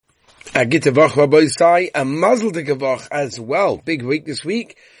A gute Woche, Rabbi Sai, a mazel tov Woche as well. Big week this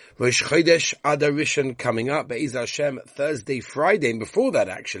week. Rosh Chodesh Adar Rishon coming up. Be'ez Hashem, Thursday, Friday. And before that,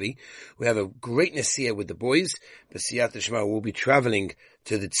 actually, we have a great Nasiya with the boys. B'siyat Shema will be traveling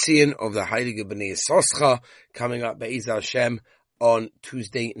to the Tzion of the Heilige B'nai Soscha coming up. Be'ez Hashem on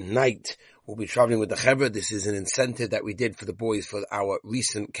Tuesday night. We'll be traveling with the Chevra. This is an incentive that we did for the boys for our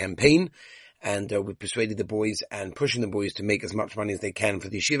recent campaign. And we persuaded the boys and pushing the boys to make as much money as they can for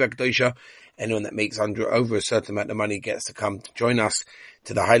the Yeshiva Kedosha. Anyone that makes over a certain amount of money gets to come to join us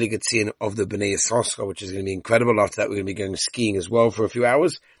to the Heilige Tzion of the B'nai Yisroel, which is going to be incredible. After that, we're going to be going skiing as well for a few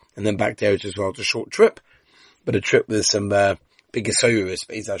hours, and then back there as well. It's a short trip, but a trip with some big Yisroelis,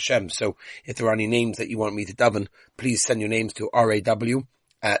 Be'ez Hashem. So if there are any names that you want me to daven, please send your names to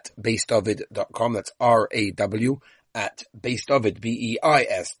raw@beisdavid.com. That's raw@beisdavid,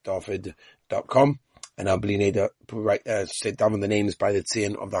 BEIS, David.com. And I'll be able to sit down the names by the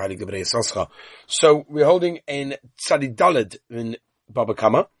Tzion of the Heilige B'nai Soscha. So we're holding in Tzadi Daled in Bava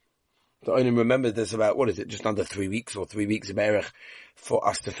Kamma. So only remember there's about, just under 3 weeks or 3 weeks of Erech for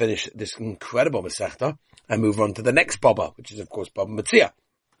us to finish this incredible Masechta and move on to the next Baba, which is of course Baba Metzia.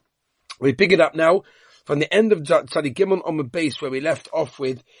 We pick it up now from the end of Tzadi Gimel on the base where we left off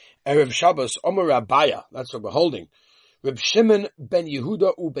with Erev Shabbos, Omer Rabaya. That's what we're holding. Reb Shimon ben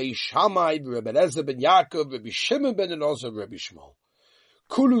Yehuda ubei Shammai, Reb Eliezer ben Yaakov, Reb Shimon ben Elazar, Reb Shmuel.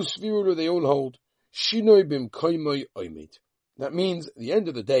 Kulu Svirulu, they all hold. Shinoi bim koimoi oimid. That means, at the end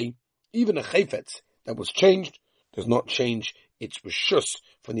of the day, even a chayfetz that was changed does not change its reshus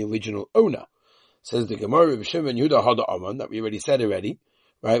from the original owner. Says the Gemara, Reb Shimon ben Yehuda hada aman, that we already said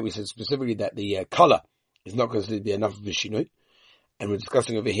right? We said specifically that the color is not considered to be enough of a shinoi. And we're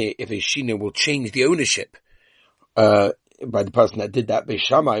discussing over here if a shinoi will change the ownership by the person that did that.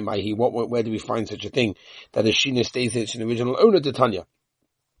 Beishamai, where do we find such a thing that a shina stays in its original owner? Tanya.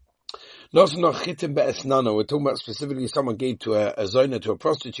 We're talking about specifically someone gave to a zona, to a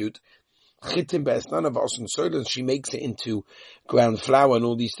prostitute. Chitim be'esnana v'osun soda, she makes it into ground flour and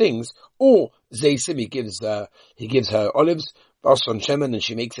all these things. Or zeisim, he gives her olives. V'osun shemen, and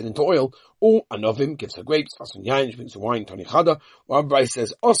she makes it into oil. Or anovim, gives her grapes. V'osun yain, she makes the wine. Tani chada. One Bryce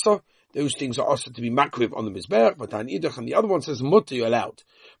says osa. Those things are also to be makriv on the mizbeach, but an idach, and the other one says mutter, you're allowed.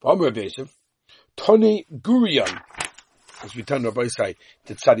 Tony Gurion, as we turn Rabbi Sai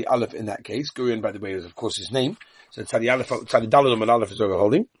to Tzadi Aleph in that case. Gurion, by the way, is of course his name. So Tzadi Daladum and Aleph is over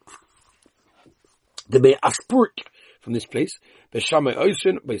holding. The Be Aspurk from this place. Beshamai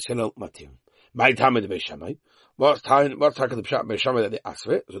Oisin, Beiselel Matim. My time of the Beshamai. What's time of the Beshamai that they ask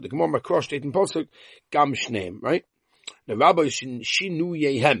for it? So the Gemara Makrosh state in Posuk, Gam Shneim, right? The Rabbi Shinu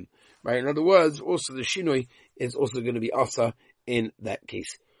Yehem. Right, in other words, also the shinoi is also going to be asa in that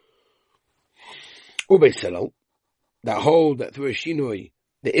case. Ubeiselal, that through a shinoi,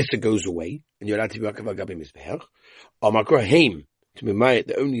 the issa goes away, and you're allowed to be akavagabi mizbeach. Or makra heim, to be made,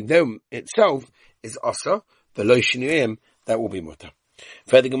 the only them itself is asa, the lo shinuyim, that will be mutter.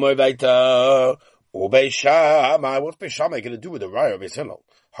 Further gemor weiter, Ubeishamai, what's Beishamai going to do with the raya of Beiselal?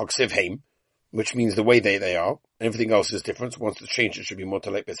 Haksiv heim, which means the way they are, and everything else is different. So once it's changed, it should be more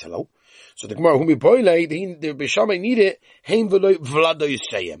like Beiselal. So the Gemara, the Beishamai need it, heim v'lo vlado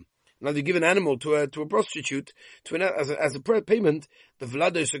yisayim. Now they give an animal to a prostitute, as a payment, the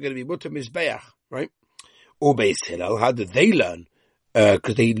vlados are going to be mutter mizbeach, right? Or Beiselal, how did they learn?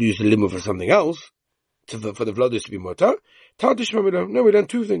 Because they use the limo for something else, for the vlados to be mutter. No, we learn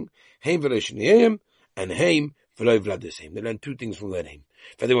two things. Heim v'lo shniyim, and heim v'lo vlados heim. They learn two things from that heim.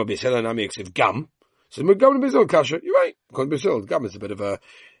 If they want Beiselal, now makes it gam. So we're going to Beiselal kasha. You're right. According to Beiselal, gam is a bit of a,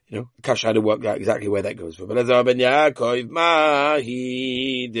 kasha had to work out exactly where that goes. But Elazar ben Yaakov,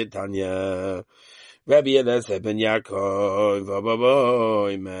 mahi ditanya. Rabbi Elazar ben Yaakov,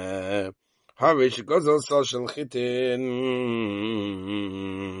 vaboboy me. Harish gozal social chitin.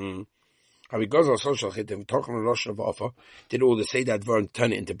 Hari gozal social chitin. Talking on Rosh Hashanah, did all the Seder Advar and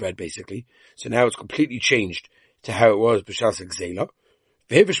turn it into bread, basically. So now it's completely changed to how it was b'shas Gzeila.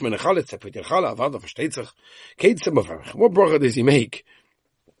 What bracha does he make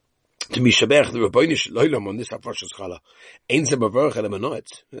to Mishabech the Rabbinish Loilam on this Hafashas Chala? Ein ze mavarach el emanot.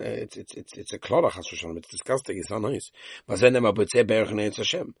 It's a klala chas v'shalom. It's disgusting. It's not nice.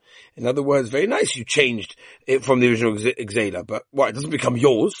 In other words, very nice. You changed it from the original Gzeila, but what? It doesn't become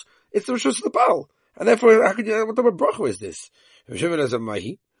yours. It's the Rishus of the Baal, and therefore, what type of bracha is this? The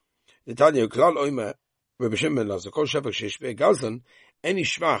Tanya Klal Oimer. Rabbi Shimon Elazar, Kol Shevach Sheshbeh Gazlan, any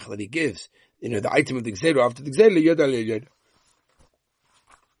shvach that he gives, the item of the Gzeila, after the Gzeila, Yod al Yod.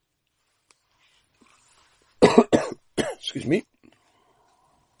 Excuse me.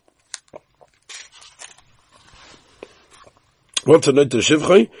 What's a note to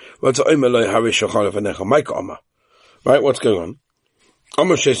Shivchai? What's a Oimeloi Harish Shachar Vanecha? Bava Kamma. Right, what's going on?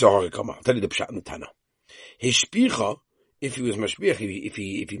 Bava Kamma. I'll tell you the Pshat in the Tana. His Shpicha, if he was Mashbiach, if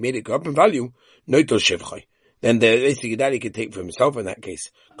he made it go up in value, note to Shivchai. Then the basically that he could take for himself in that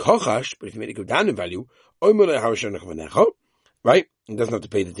case. Kochash, but if he made it go down in value, Oimeloi Harish Shachar Vanecha. Right? He doesn't have to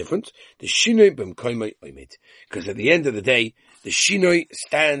pay the difference. The Shinoi B'm Koimai Oimid. Because at the end of the day, the Shinoi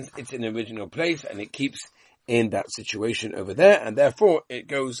stands, it's in the original place, and it keeps in that situation over there, and therefore it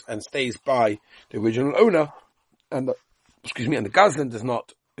goes and stays by the original owner, and the Gazlan does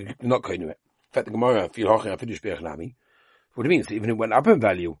not coin it. In fact, the Gemara, what do you mean? So even if it went up in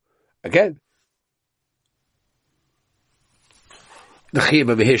value, again, the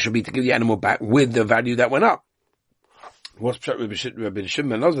Chiyuv over here should be to give the animal back with the value that went up. What's Pshat Rabbi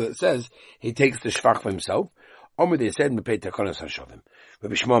Shimon that says he takes the shvach for himself? Omer they said me pay takonos hashavim.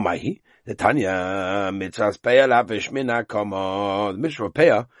 Rabbi Shmuel Mahi the Tanya mitzvahs peya lavish mina kama. The mitzvah of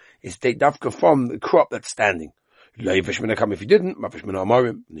peya is to take dafka from the crop that's standing. Lavish mina kama if you didn't. Mafish mina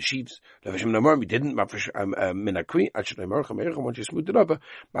amarim the sheaves. Lavish mina amarim you didn't. Mafish mina kri. Actually maracham once you smooth it over.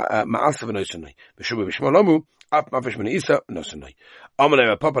 Ma'asav noisanai. B'shubah b'shmuel amu. Up mafish mina isa noisanai.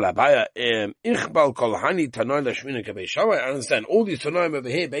 Amalei Papa Labaya Ichbal Kol Hani Tanoi Lashmina Kabei Shavai. I understand all these Tanoim over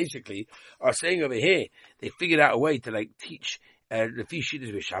here basically are saying over here they figured out a way to like teach the fish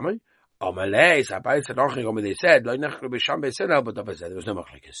shittas b'shamai. Amalei Sabai said nothing. They said like Nachru b'shamai said but said there was no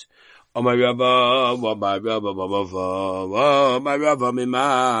machlekes. My Rava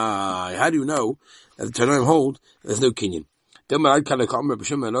Mimai. How do you know that the Tanoim hold there's no kinyan? That's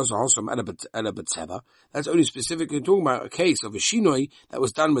only specifically talking about a case of a shinoi that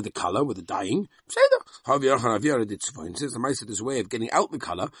was done with the color, with the dyeing. There's a way of getting out the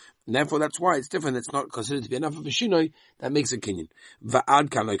color, and therefore that's why it's different. It's not considered to be enough of a shinoi that makes a kinyan.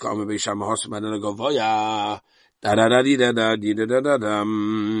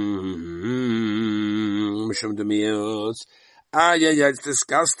 Yeah, it's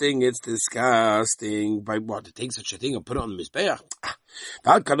disgusting. By what? To take such a thing and put it on the Mizbeach.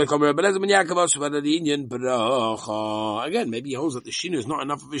 Again, maybe he holds that the Shino is not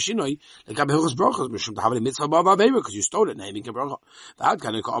enough of a Shinoi. Because you stole it, naming a bracha.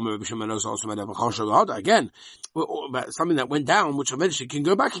 Again, something that went down, which eventually can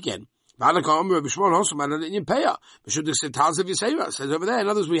go back again. Says over there. In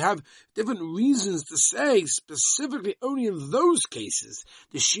others, we have different reasons to say specifically only in those cases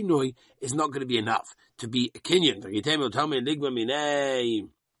the shinoi is not going to be enough to be a kinyan.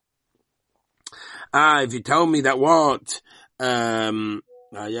 If you tell me that what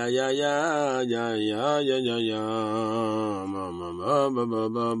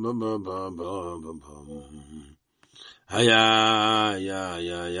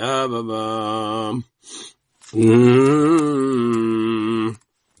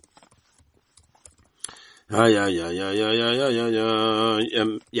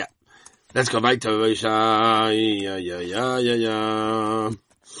yeah. Let's go back to if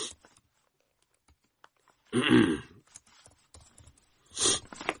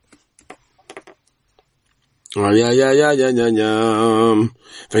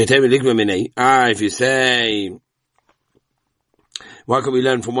you say, what can we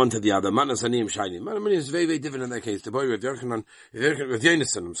learn from one to the other? Matnas Anim Shainim. Matnas is very, very different in that case. The boy Rav Yochanan, Rav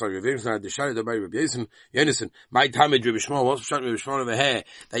Yonason, I'm sorry, Rav Yonason had the Shai, the boy Rav Yonason, my time at Rav Shmuel, what's Rav Shmuel over here,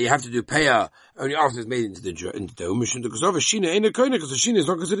 that you have to do payah only after it's made into the dome. Because of a Shina ain't a koina, because the Shina is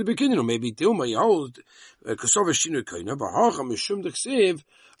not considered a beginning, or maybe Dilma, you hold, because of a Shina koina, but Hacham Mishum D'Ksiv,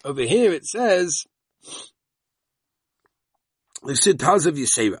 over here it says, the Sid Tazav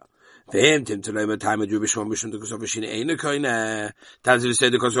Yisera. Why is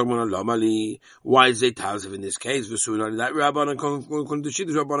it Tazav in this case? That Rabban couldn't the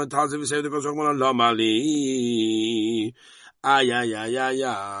Shidduch Rabban Tazav Yisera because of Lomali.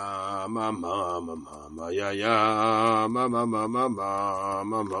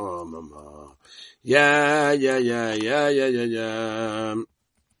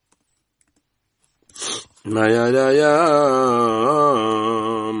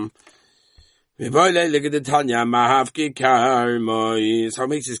 Look at the Tanya, Mahavke Karmoy. So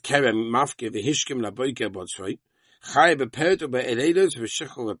makes his Kerem, Mafke, the Hishkim, La Boike, Botsroy. Chai bepert over Eredos,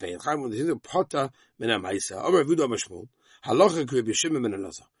 Veshechel, Repay. Chai with his Potter, Mena Maisa, or Vudo Mashmul. Halacha could be Shimon and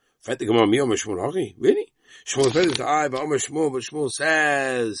Elazar. Fat the Gamma Mio Mashmul, Hori? Really? Shmuel says, but Shmuel, but Shmuel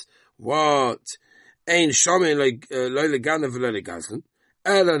says, what? Ain't Shaman like Loile Gana Velele Gazlan.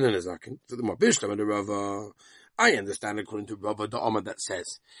 Elan and Azakin. So the Mabishlam and the Rava. I understand according to Rabba the Omer that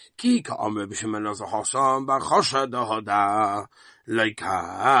says, Ki ka'omer b'shemen az ha'chosam b'chosha da'hoda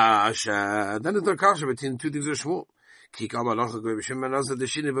lo'ikasha. Then it's no kasha between two things of Shmuel. Ki Kamma Locha Rabbi Shimon Ben Elazar the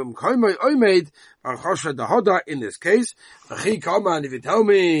Shini B'M Koimoi Oimed Chosha Dahoda in this case. Chi Kamma, and if you tell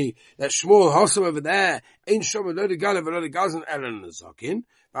me that Shmuel Hossam over there ain't Shomer Lo Galev Lo Gazan Ellen Zakin,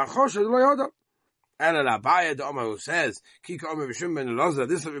 Chosha Lo Yoda. And Abaya the Omar who says, Kika Omer B'Shim Ben Elazar,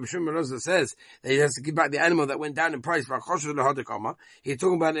 this is what B'Shim Ben Elazar says, that he has to give back the animal that went down in price for Chosha B'Hada Kamma. He's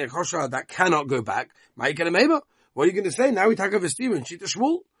talking about a Chosha that cannot go back. What are you going to say? Now we take over Stephen, Shita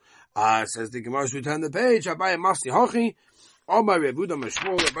Shmuel. Says the Gemara, return the page, Abaya Masti Hochi, Omar Rebuda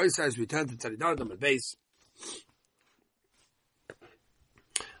Mashmuel, both sides return to Tzadidad on the base.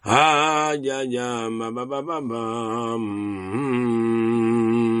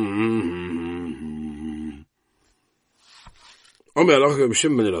 Omer Aloch Rabbi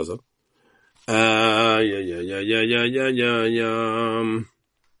Shimon Ben Elazar.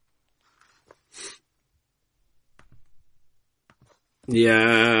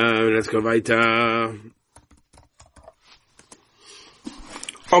 Yeah, let's go weiter.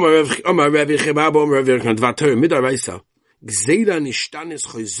 Omer Rabbi Chibab, Omer Rabbi Yechon, Dvater, Midaraisa. Gzeira nishtanis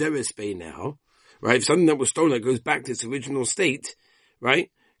choizeres beineho. Right, if something that was stolen goes back to its original state, right?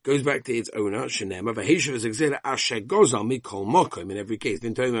 Goes back to its owner, Shenema, Vaheshav is Exela Asher Gozal Mikol Mokom in every case.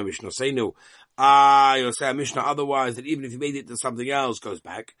 Didn't tell you my Mishnah. Say no. You'll say a Mishnah otherwise that even if you made it to something else, goes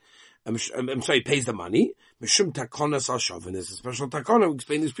back. I'm sorry, pays the money. Mishum Takona Sashav, and there's a special Takona, we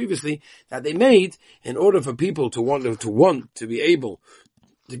explained this previously, that they made in order for people to want to be able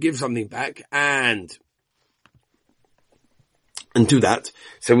to give something back and do that.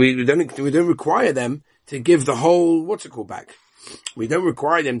 So we don't require them to give the whole, back. We don't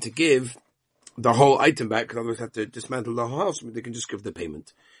require them to give the whole item back, because otherwise they have to dismantle the whole house. They can just give the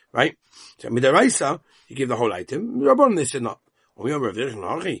payment, right? So midaraisa, you give the whole item. Rabbanan, they said not. Utanan,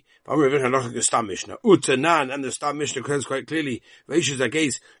 and the Stam Mishnah says quite clearly, if you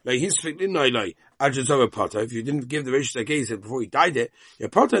didn't give the Reishis Agez before he died it, you're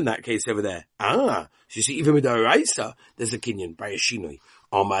potter in that case over there. So you see, even with the Raisa, there's a kinyan by a shinoi.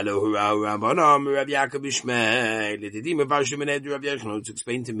 To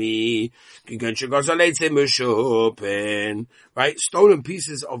explain to me, right? Stolen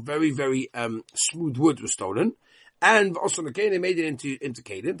pieces of very, very smooth wood were stolen. And also they made it into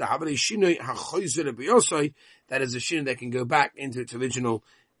kalim. That is a shinoi that can go back into its original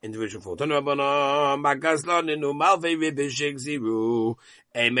form.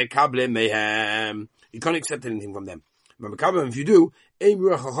 You can't accept anything from them. If you do,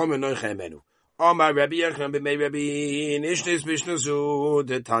 Omar Rabbi Yechon b'mei Rabbi Nishnis Bishnazu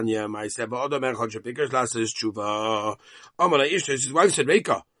the Tanya Ma'aseh ba'odam echad shepikas lases tshuva. Omar Ishnis, his wife said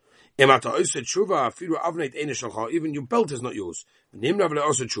Reika. Emata oised tshuva afilu avneit eine shalcha. Even your belt is not yours. Nimra v'le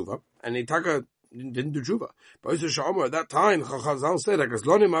oised tshuva, and the taka didn't do tshuva. But oised sha'omar at that time Chazal said like as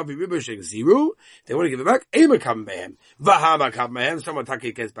lonim avi ribashik ziru. They want to give it back. Ema kam behem v'hama kam behem. Someone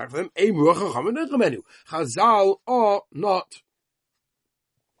taka gets back for them. Em ruach chachamim nechamenu. Chazal are not.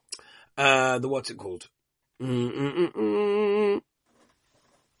 The what's it called? Chazal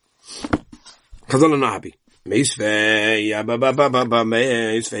are not happy.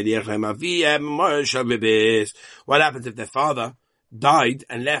 What happens if their father died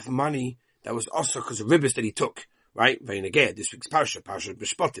and left money that was also because of ribbis that he took? Right? Very neged. This week's Parsha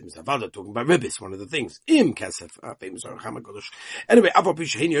B'Shpotim, is Zavada talking about ribbis, one of the things. Im Kesef, famous Hamagodosh. Anyway,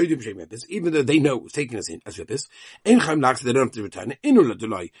 even though they know it was taken as ribbis, in Chaim Lachs, they don't have to return it.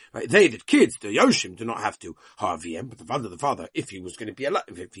 Right? They, the kids, the Yoshim, do not have to Harviem, but the father, if he was going to be alive,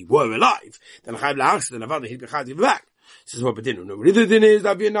 if he were alive, then Chaim Lachs, then Avada, he'd be Chaim back. This is what Bedinu. No, the din is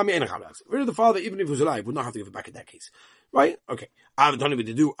that Vietnam and Chaim Lachs. Really, the father, even if he was alive, would not have to give it back in that case. Right? Okay. I haven't done anything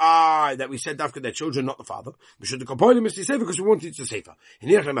to do. That we said after their children, not the father. We should compile them as the safer because we wanted to safer.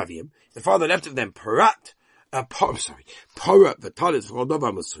 The father left of them parat, parat v'talis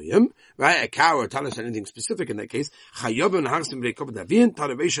v'chodova masuyim, right? A cow or talis, anything specific in that case. Chayobim nahaksim v'rei kopet avin,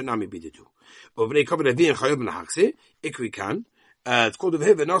 talavesha nami bididu. But v'rei kopet avin chayobim nahaksim, ikri kan. It's called the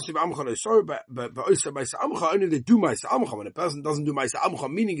Nasiv Amcha. Sorry, but Oisa Maisa Amcha, only they do Maisa Amcha. When a person doesn't do Maisa Amcha,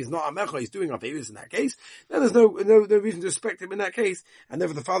 meaning he's not Amecha, he's doing our favors in that case, then there's no reason to respect him in that case, and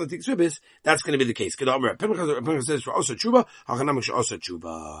therefore the father takes ribbis, that's going to be the case. Pinchas says for Osa Tshuva, Hachanamik Osa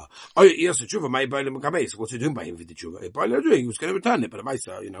Tshuva. Oh, Osa Tshuva, my Bailam Kameis. What's he doing by him for the Tshuva? He was going to return it, but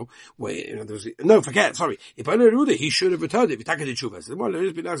Maisa, forget, sorry. If I know he should have returned it if he took the Tshuva.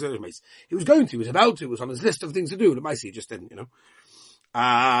 He was going to, he was about to, it was on his list of things to do. The Maisa just didn't,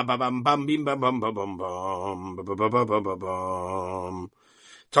 Toshima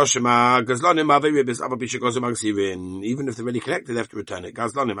Gazlanim Averibis Ababishikosa Maxirin. Even if they're already collected, they have to return it.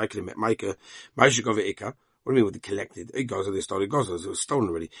 Gazlanim Maishikova Ika. What do you mean with the collected? It goes, they stole it, goes, it was stolen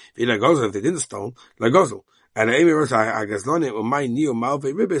already. If you like goes, if they didn't steal, like goes. And Amy wrote, I gazlon it, or my neo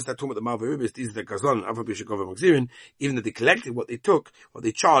malve ribis, that talking about the malve ribis, these are the gazlon, Alpha Bishop of Maxirin, even though they collected what they took, what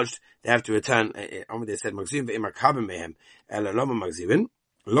they charged, they have to return, they said, Maxirin, ve'im akabim mehem, elalama Maxirin,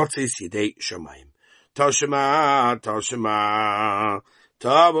 lotzis yidei shomayim. Toshima,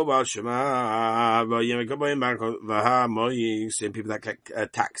 Tabu Bashima, Vaha Moyi, same people that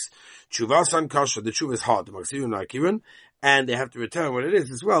collect tax. Chuvasan Kasha, the Chuva is hard, the Maxirin like Kiran, and they have to return what it is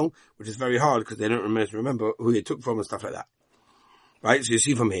as well, which is very hard because they don't remember who they took from and stuff like that. Right? So you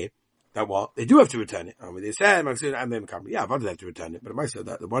see from here that what? They do have to return it. They said Maxirin and Bava Kamma. Yeah, they have to return it, but it might say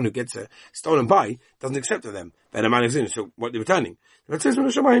that the one who gets stolen by doesn't accept of them. Then a man is in, so what they're returning? It says to be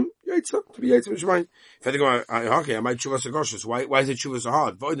Yaitza Shemayim. If I think okay, I might Chuvas Agoshes. Why is it Chuvas so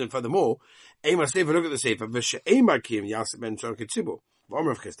hard? Void and furthermore, Ema Sefer, look at the Sefer, V'she'ema Kim Yaseh ben Tzor Ketzibu.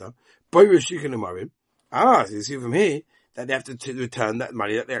 V'omer of Chista, Boy Rishikin Amarim. So you see from here, that they have to return that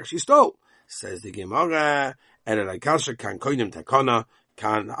money that they actually stole. Says the Gemara, Ela Kasha kan koidim takana,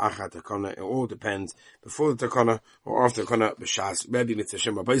 kan achat takana. It all depends before the takana or after takana. B'shas Rebbe Mitzvah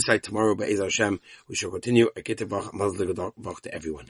Shem Rabbi Tomorrow Be'ez Hashem we shall continue. A Kittavach Mazlig to everyone.